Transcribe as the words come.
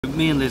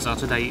Me and Liz are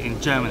today in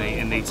Germany,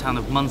 in the town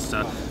of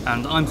Munster,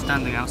 and I'm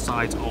standing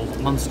outside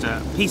of Munster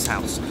Peace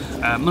House.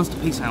 Munster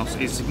Peace House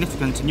is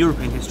significant in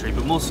European history,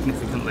 but more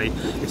significantly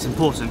it's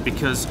important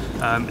because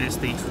it's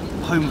the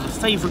home of a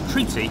favourite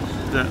treaty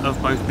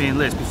of both me and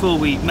Liz. Before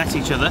we met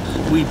each other,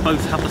 we both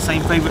had the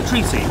same favourite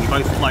treaty. We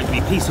both liked the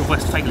Peace of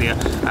Westphalia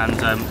and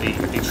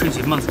the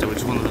Treaty of Munster, which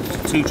is one of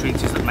the two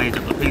treaties that made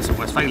up the Peace of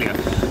Westphalia.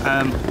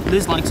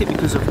 Liz likes it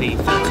because of the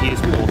 30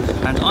 Years' War,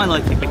 and I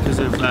like it because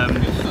of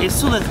it's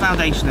sort of the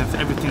foundation of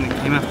everything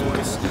that came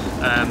afterwards.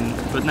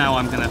 But now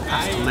I'm going to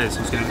pass to Liz,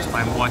 who's going to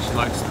explain why she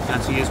likes the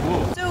 30 Years'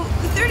 War. So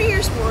the 30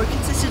 Years' War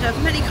consisted of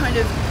many kind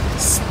of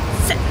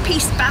set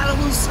piece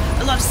battles,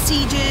 a lot of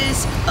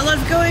sieges, a lot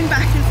of going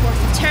back and forth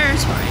of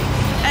territory.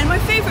 And my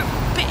favourite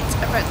bit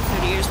about the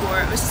 30 Years'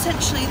 War was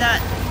essentially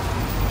that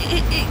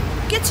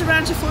it gets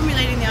around to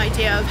formulating the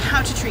idea of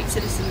how to treat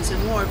citizens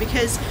in war,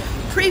 because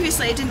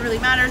previously it didn't really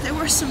matter. There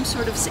were some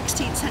sort of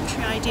 16th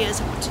century ideas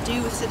of what to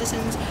do with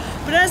citizens,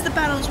 but as the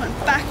battles went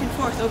back and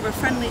forth over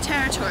friendly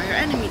territory or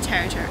enemy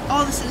territory,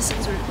 all the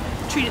citizens were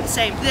treated the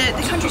same.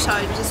 The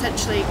countryside was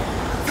essentially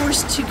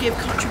forced to give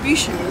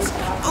contributions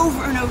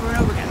over and over and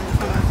over again in the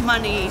form of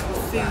money,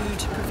 food,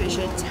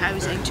 provisions,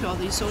 housing to all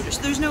these soldiers.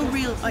 So there's no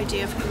real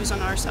idea of who was on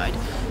our side,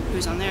 who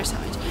was on their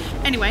side.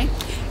 Anyway,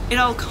 it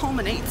all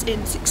culminates in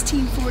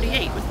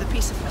 1648 with the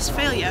Peace of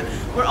Westphalia,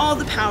 where all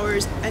the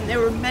powers, and there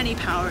were many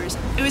powers,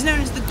 it was known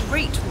as the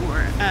Great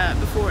War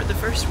before the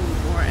First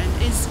World War, and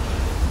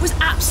was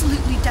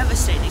absolutely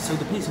devastating. So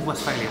the Peace of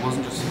Westphalia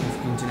wasn't just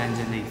significant in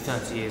ending the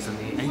 30 Years and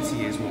the 80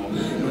 Years' War,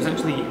 it was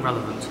actually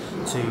relevant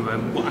to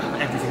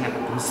everything that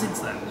happened since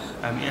then.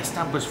 It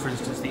established, for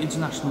instance, the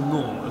international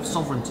norm of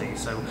sovereignty.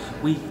 So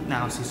we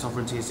now see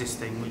sovereignty as this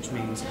thing, which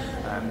means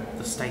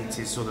the state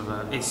is sort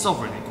of it's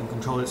sovereign, it can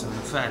control its own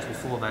affairs.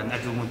 Before then,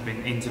 everyone had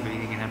been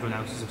intervening in everyone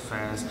else's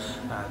affairs.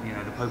 You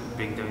know, the Pope had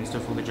been doing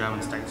stuff, all the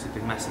German states had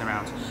been messing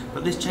around.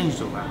 But this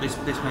changed all that.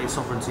 This made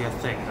sovereignty a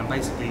thing, and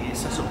basically it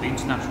sets up the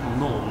international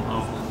norm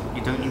of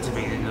you don't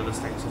intervene in other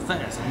states'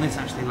 affairs, and this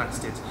actually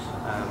lasted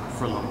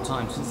for a long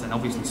time since then.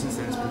 Obviously since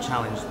then it's been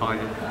challenged by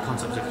the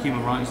concepts of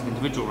human rights and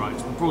individual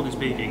rights, but broadly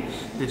speaking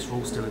this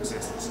rule still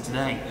exists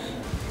today.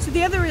 So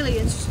the other really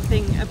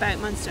interesting thing about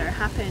Munster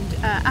happened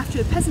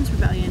after the Peasants'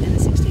 Rebellion in the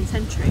 16th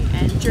century,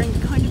 and during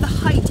kind of the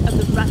height of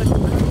the Radical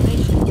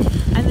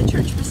Reformation. And the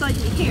church beside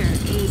me here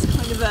is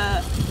kind of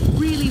a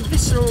really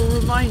visceral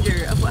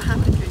reminder of what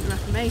happened during the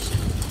Reformation.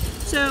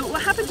 So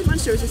what happened in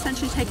Munster was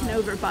essentially taken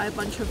over by a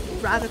bunch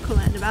of radical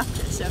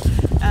Anabaptists. So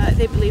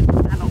they believed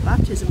in adult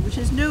baptism, which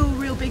is no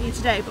real biggie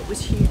today, but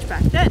was huge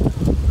back then.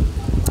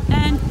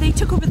 And they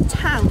took over the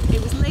town.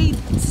 It was laid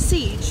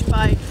siege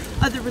by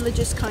other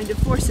religious kind of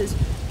forces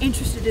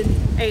interested in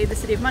the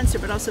city of Munster,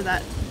 but also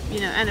that,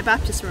 you know,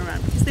 Anabaptists were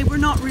around, because they were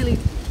not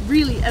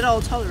really at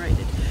all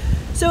tolerated.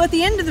 So at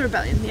the end of the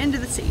rebellion, the end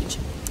of the siege,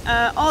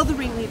 all the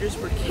ringleaders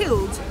were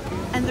killed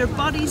and their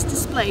bodies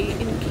displayed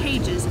in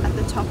cages at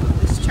the top of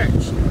this church.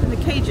 And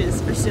the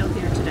cages are still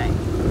here today.